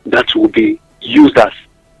 that will be used as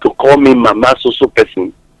to call me Mama so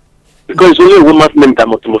person. Because it's only a woman's name that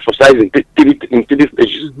metamorphosize in three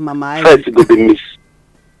stages. Mama First, it will be Miss.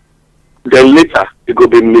 Then later, it will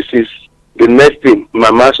be Mrs. The next thing,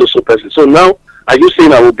 Mama so person. So now, are you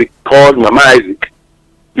saying I will be called Mama Isaac?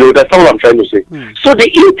 You understand what I'm trying to say? So the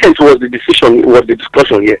intent was the decision, was the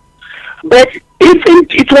discussion here. But even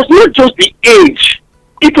it was not just the age,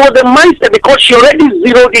 it was the mindset, because she already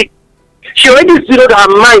zeroed it. She already zeroed her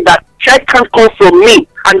mind that child can't come from me,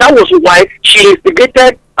 and that was why she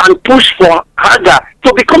instigated and pushed for Hagar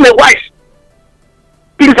to become a wife.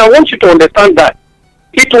 Please, I want you to understand that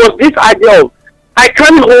it was this idea of, I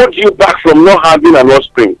can't hold you back from not having an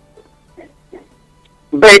offspring,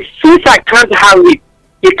 but since I can't have it,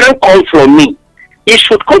 it can't come from me. It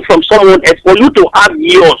should come from someone else for you to have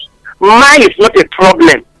yours. Mine is not a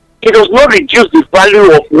problem. It does not reduce the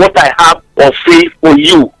value of what I have or feel for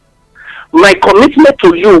you. My commitment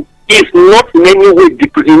to you is not in any way,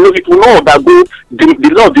 it will not undergo, the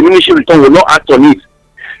law of diminishing return will not act on it.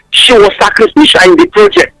 She was sacrificial in the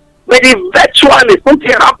project, but eventually something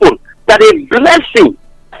happened that a blessing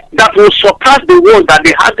that will surpass the one that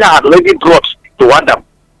the Hagar had already brought to Adam.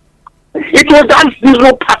 It was that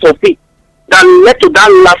zero part of it that led to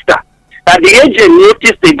that laughter, that the angel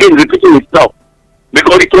noticed again repeating itself.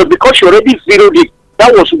 Because it was because she already zeroed it.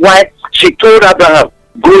 That was why she told Abraham,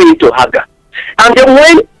 go into Hagar. And then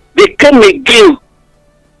when they came again,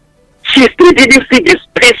 she still didn't see the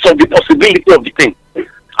space of the possibility of the thing.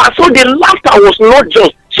 And so the laughter was not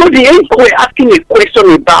just. So the angel were asking a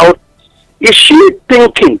question about, is she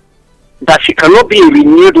thinking that she cannot be a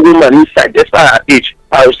renewed woman inside, despite her age,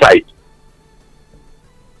 outside?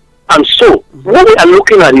 And so, what we are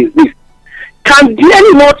looking at is this. Can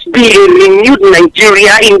there not be a renewed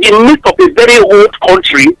Nigeria in the midst of a very old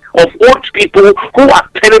country of old people who are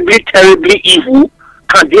terribly, terribly evil?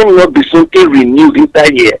 Can there not be something renewed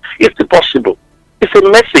inside here? It's possible. It's a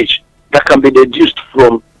message that can be deduced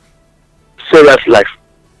from Sarah's life.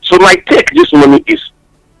 So my take this morning is,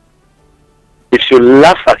 if you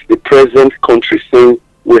laugh at the present country saying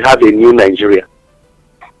we have a new Nigeria,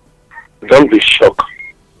 don't be shocked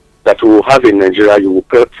that we will have in Nigeria you will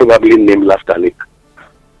probably name Laughter Lake.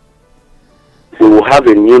 We will have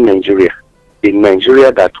a new Nigeria, a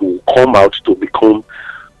Nigeria that will come out to become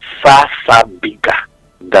far, far bigger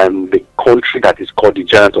than the country that is called the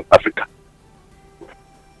Giant of Africa.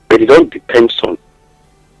 But it all depends on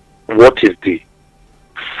what is the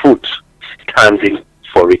foot standing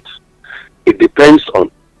for it. It depends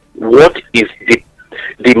on what is the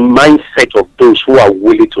mindset of those who are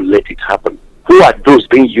willing to let it happen. Who are those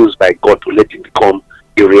being used by God to let it become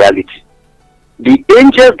a reality? The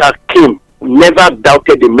angels that came never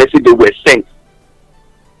doubted the message they were sent.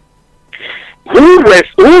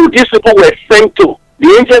 Who these people were sent to,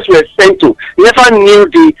 the angels were sent to, never knew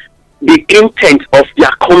the intent of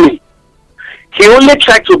their coming. He only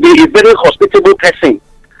tried to be a very hospitable person,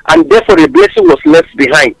 and therefore a blessing was left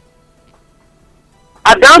behind.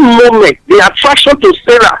 At that moment, the attraction to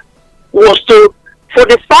Sarah was for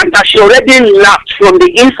the fact that she already laughed from the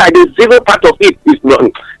inside. The zero part of it is not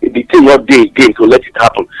the thing not there again to let it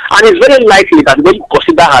happen. And it's very likely that when you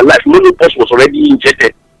consider her life, menopause was already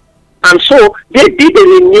injected. And so they did a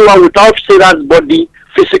renewal without Sarah's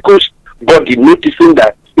physical body, noticing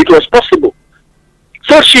that it was possible.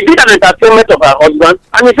 So she did an entertainment of her husband,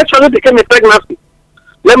 and it actually became a pregnancy.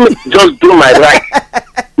 Let me just do my right,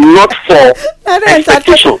 not for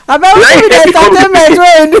expectation.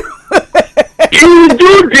 You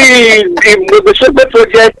do the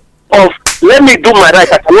project of, let me do my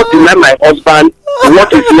right, I cannot deny my husband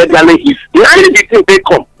what is legally his. Now the thing they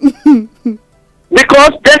come.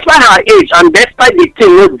 Because despite her age and despite the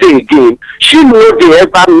thing not day again, she know they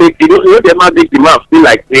ever make the man feel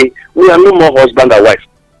like, hey, we are no more husband and wife.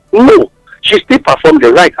 No, she still performed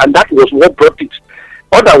the right, and that was what brought it.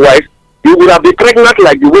 Otherwise, you would have been pregnant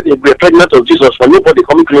like the way they were pregnant of Jesus, for nobody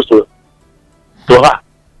coming close to her.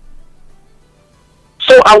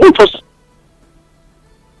 So I want us.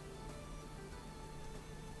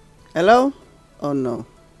 Hello? Oh no.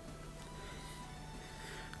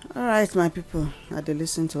 All right, my people. They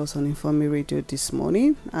listen to us on Inform Me Radio this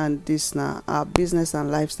morning, and this now our business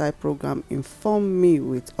and lifestyle program Inform Me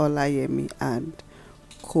with Olayemi and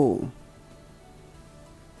Co.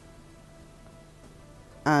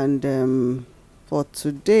 And for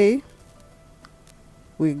today,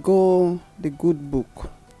 we go the good book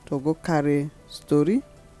to go carry story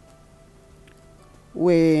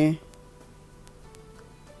where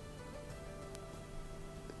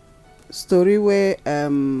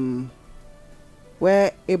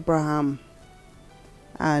Abraham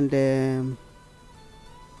and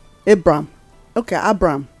Abraham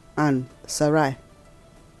and Sarai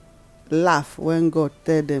laugh when God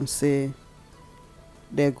tell them say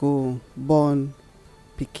they go born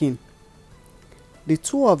pikin. The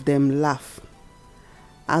two of them laugh.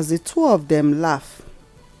 As the two of them laugh,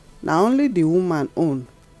 na only the woman own,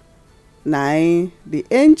 na the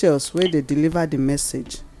angels wey dey deliver the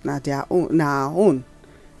message, na their own, na her own,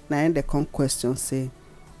 na im dey come question say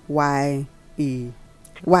why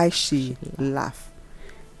she laugh.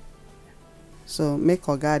 So make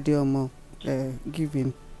Oga Adeomo give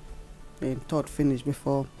him thought finish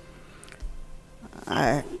before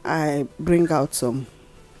I bring out some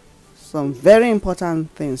very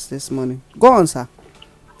important things this morning. Go on, sir.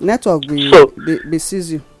 Network be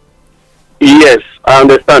sees you. Yes, I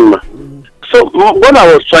understand, ma. So what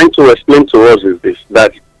I was trying to explain to us is this,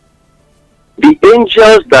 that the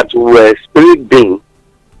angels that were spirit being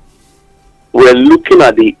were looking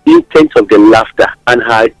at the intent of the laughter and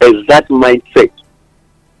her exact mindset.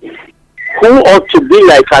 Who ought to be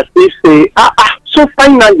like as they say, so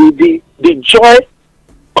finally the joy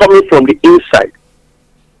coming from the inside.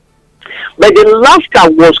 But the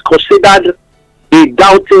laughter was considered a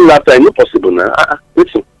doubting laughter. It's not possible now.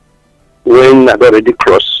 Listen, when I'd already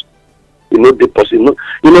crossed, the possible.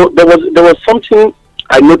 There was something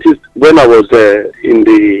I noticed when I was in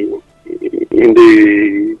the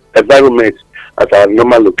environment at our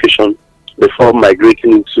normal location before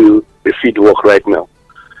migrating into the field work right now.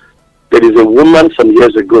 There is a woman some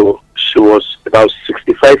years ago. She was about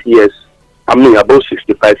 65 years. About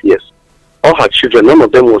 65 years. All her children, none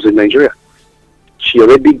of them was in Nigeria. She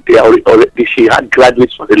had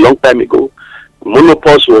graduates from a long time ago.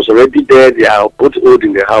 Monopause was already there. They are both old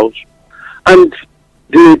in the house. And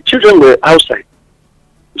the children were outside.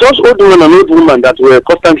 Just old woman and old woman that were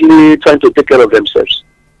constantly trying to take care of themselves.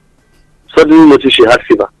 Suddenly noticed she had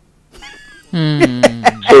fever.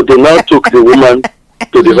 So they now took the woman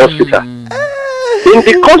to the hospital. In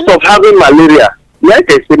the course of having malaria, like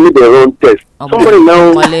I said, made their own test. Somebody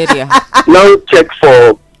now checked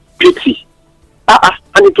for PT.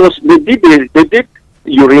 And it was they did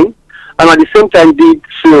urine and at the same time did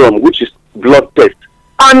serum, which is blood test.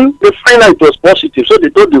 And they find out it was positive. So they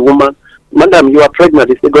told the woman, "Madam, you are pregnant."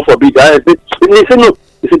 They said, "God forbid." They said, "No."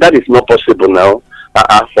 They said, "That is not possible now.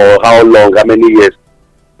 For how long? How many years?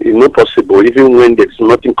 It's not possible. Even when there's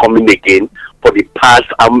nothing coming again for the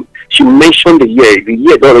past." She mentioned the year. The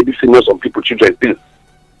year had already seen some people, children still.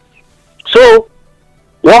 So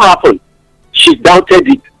what happened? She doubted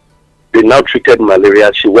it. They now treated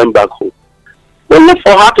malaria. She went back home. Well, not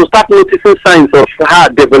for her to start noticing signs of her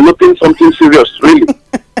developing something serious, really.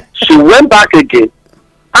 She went back again.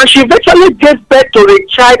 And she eventually gave birth to a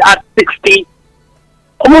child at 60,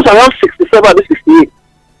 almost around 67, 68.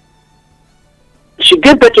 She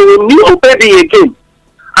gave birth to a new baby again.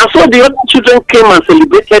 And so the other children came and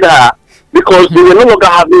celebrated her because they were no longer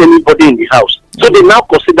having anybody in the house. So they now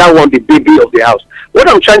consider one the baby of the house. What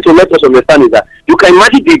I'm trying to let us understand is that you can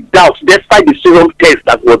imagine the doubt despite the serum test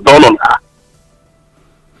that was done on her,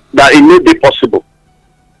 that it may be possible.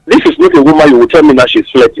 This is not a woman you will tell me that she's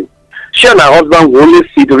flirting. She and her husband will only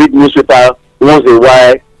read newspaper once in a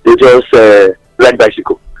while. They just ride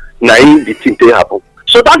bicycle. Now the thing they happen.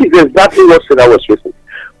 So that is exactly what Sarah was facing.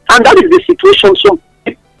 And that is the situation some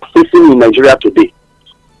people facing in Nigeria today.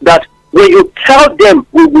 That when you tell them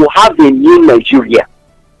we will have a new Nigeria,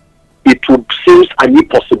 it will seem an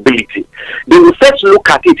impossibility. They will first look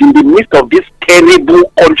at it in the midst of this terrible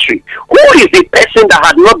country. Who is the person that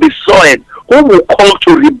had not been soiled? Who will come to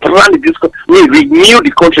rebrand this country? Renew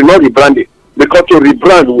the country, not rebrand it. Because to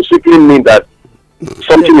rebrand will simply mean that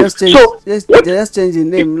something is. They just change the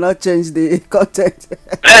name, not change the content.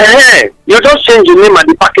 You just change the name and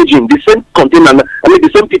the packaging, the same container. The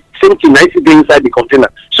same thing 90 days inside the container.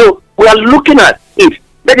 So we are looking at it.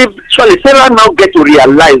 But eventually, Sarah now get to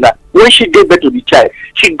realize that when she gave birth to the child,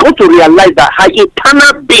 she got to realize that her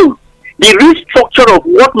internal being, the restructure of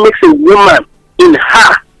what makes a woman in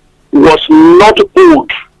her, was not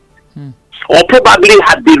old, or probably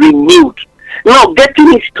had been renewed. Now,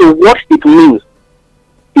 getting it to what it means,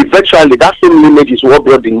 eventually that same image is what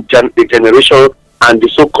brought the generation and the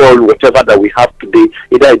so-called whatever that we have today,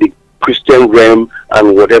 either in the Christian realm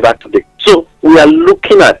and whatever today. So we are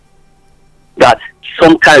looking at that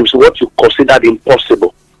sometimes what you considered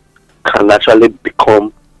impossible can actually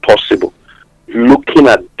become possible. Looking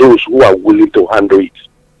at those who are willing to handle it.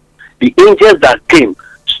 The angels that came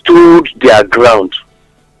stood their ground.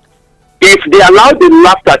 If they allowed the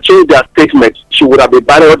laughter change their statement, she would have been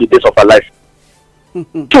buried all the days of her life.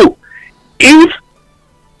 2, if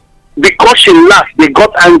because she laughed, they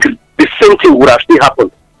got angry, the same thing would have still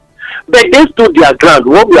happened. But they stood their ground.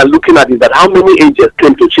 What we are looking at is that how many angels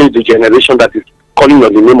came to change the generation that is calling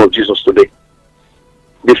on the name of Jesus today.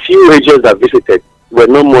 The few angels that visited were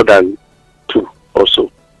no more than 2 or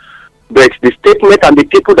so. But the statement and the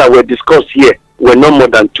people that were discussed here were no more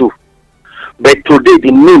than 2. But today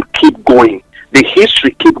the name keep going. The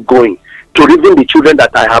history keep going. To even the children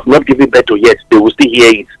that I have not given birth to yet, they will still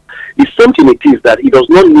hear it. The same thing it is that it does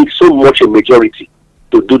not need so much a majority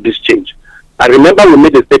to do this change. I remember we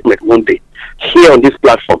made a statement one day here on this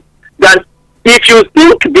platform that if you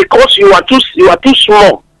think because you are too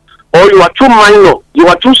small or you are too minor,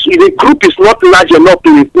 the group is not large enough to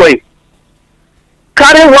influence,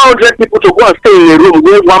 carry 100 people to go and stay in a room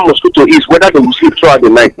where one mosquito is, whether they will sleep throughout the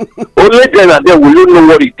night. Only then and then will you know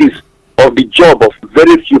what it is of the job of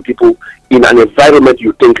very few people in an environment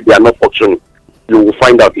you think they are not functioning. You will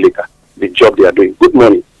find out later the job they are doing. Good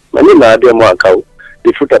morning. My name is Ademo Akau,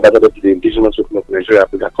 the fruit ambassador to the indigenous people of Nigeria,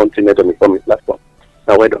 Africa continent on the Informe platform.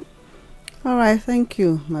 Now, well done. All right, thank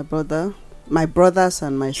you, my brother, my brothers,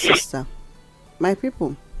 and my sister, my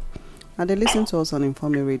people. And they listen to us on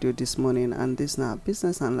Informe Radio this morning, and this now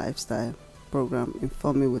business and lifestyle program,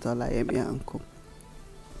 Informe with Olayemi and Co.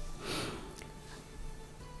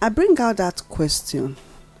 I bring out that question,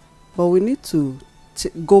 but we need to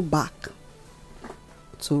go back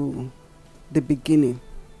to the beginning.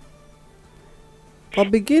 For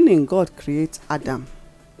beginning, God creates Adam.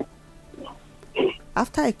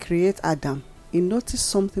 After I create Adam, he noticed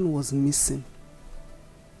something was missing.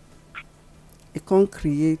 He can't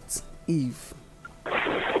create Eve.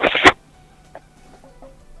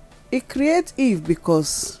 He creates Eve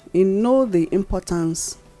because he know the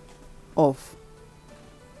importance of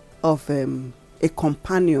a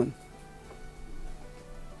companion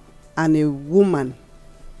and a woman.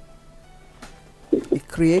 He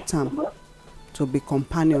creates him to be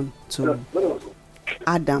companion to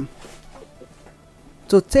Adam,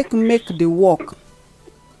 to make the work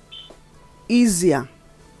easier,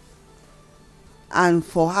 and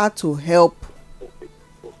for her to help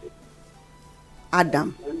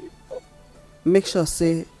Adam make sure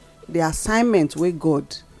say the assignment wey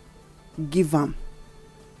God give am,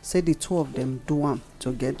 say the two of them do am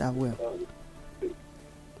together well.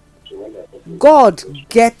 God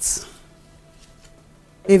gets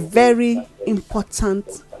a very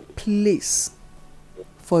important place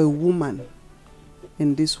for a woman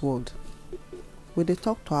in this world. We dey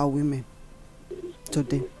talk to our women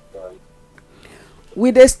today.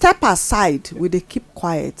 We dey step aside, we dey keep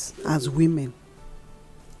quiet as women.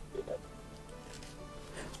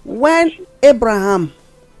 When Abraham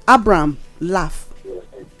laugh,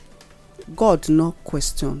 God no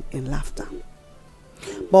question in laughter.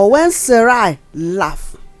 But when Sarai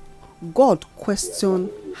laugh, God question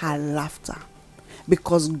her laughter,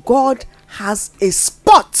 because God has a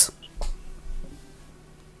spot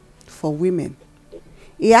for women.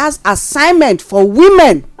 He has assignment for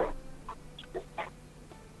women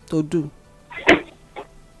to do.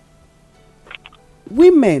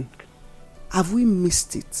 Women, have we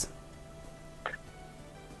missed it?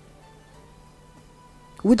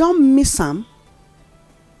 We don't miss them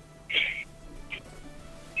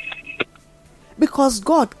because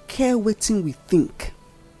God care wetin we think.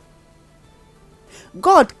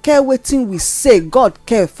 God care wetin we say. God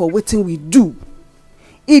care for wetin we do.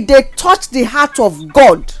 If they touch the heart of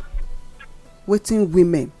God, wetin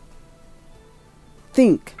women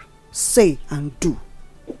think, say, and do.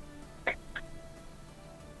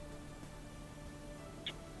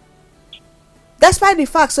 Despite the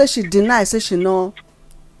fact say she deny, say she no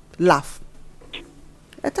laugh.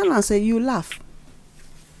 I tell her, say you laugh,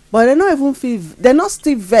 but they not even feel. They not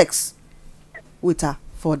still vex with her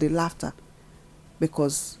for the laughter,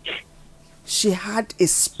 because she had a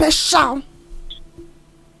special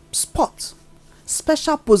spot,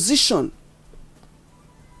 special position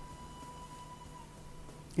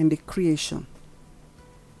in the creation,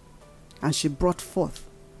 and she brought forth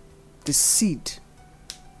the seed.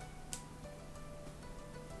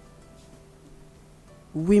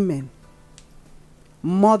 Women,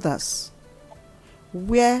 mothers,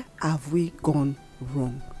 where have we gone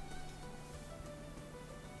wrong?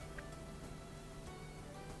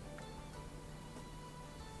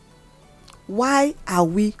 Why are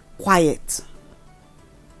we quiet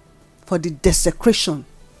for the desecration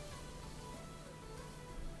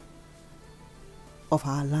of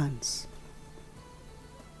our lands?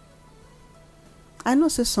 I know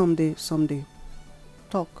say someday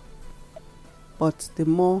talk, but the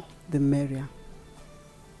more the merrier.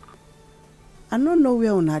 I don't know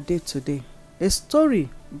where on our day today. A story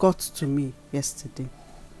got to me yesterday.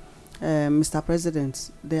 Mr.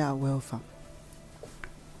 President, they are welfare.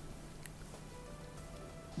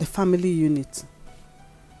 the family unit.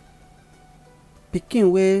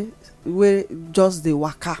 Pikin wey just dey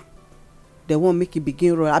waka, they wan make e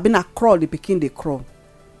begin roll. Abi na crawl, the pikin dey crawl,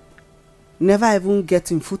 never even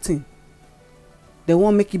get him footing. They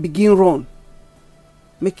wan make e begin run,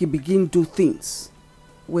 make e begin do things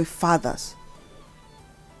wey fathers,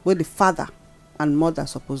 wey the father and mother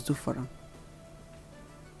suppose do for am.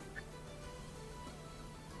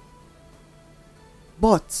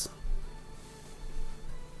 But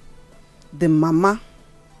the mama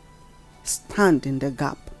stand in the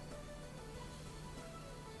gap.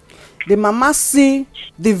 The mama see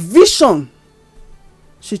the vision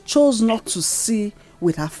she chose not to see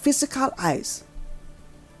with her physical eyes.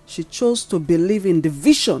 She chose to believe in the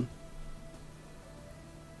vision.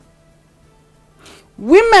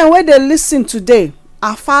 Women wey dey listen today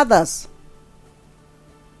are fathers.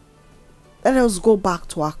 Let us go back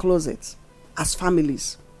to our closet as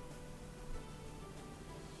families.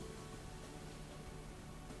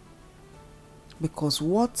 Because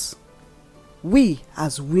what we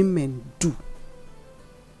as women do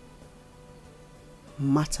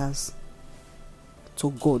matters to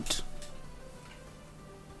God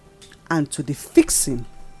and to the fixing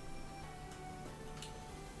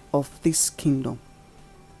of this kingdom.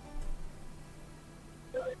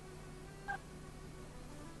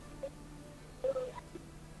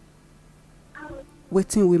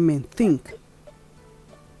 Wetin women think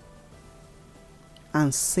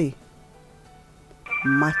and say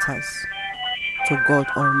matters to God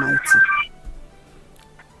Almighty.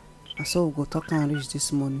 And so we go talk and reach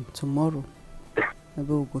this morning. Tomorrow,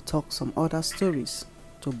 maybe we go talk some other stories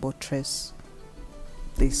to buttress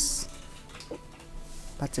this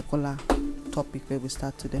particular topic where we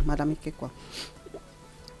start today. Madam Ikekwa.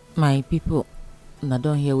 My people, I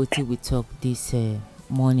don't hear what we talk this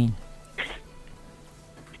morning.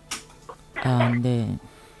 And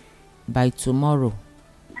by tomorrow,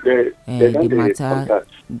 the matter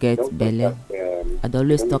gets belle. I'd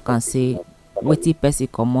always talk and say, wetin person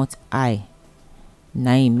comot eye,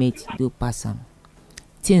 na im mate do pass am.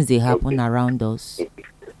 Things dey happen around us.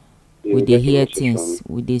 We dey hear things,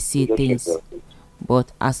 we dey see things.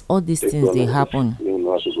 But as all these things dey happen,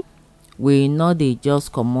 we no dey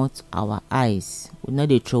just comot our eyes. We no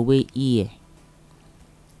dey throw away ear.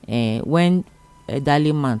 When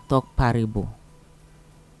elderly man talk parable,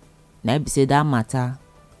 na be say that matter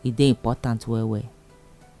e dey important well well.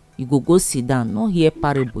 You go sit down, no hear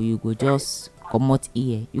parable, you go just comot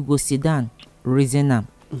ear. You go sit down, reason am.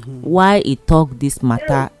 Why he talk this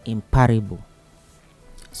matter in parable?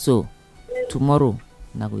 So tomorrow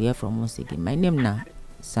na go hear from us again. My name na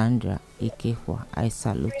Sandra Ikekwa. I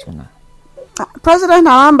salute una. President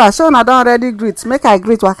Aramba, so una don already greet. Make I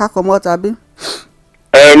greet waka comot abi.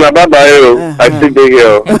 My baba I still dey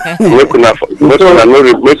here. Make una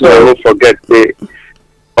no forget say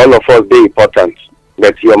all of us dey important,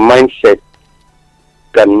 that your mindset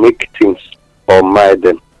can make things or mar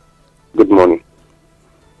them. Good morning.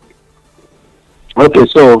 Okay,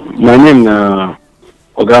 so my name is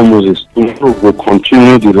Oga Moses. We will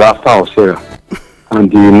continue the laughter of Sarah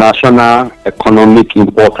and the national economic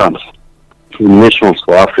importance to nations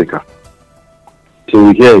for Africa. Till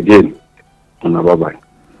we hear again. Bye-bye.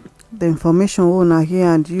 The information we wanna hear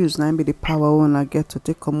and use now be the power we wanna get to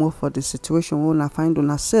take comot for the situation we wanna find on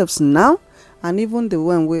ourselves now, and even the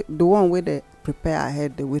one where they prepare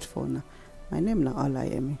ahead, they wait for now. My name na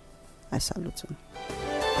Olayemi. I salute you.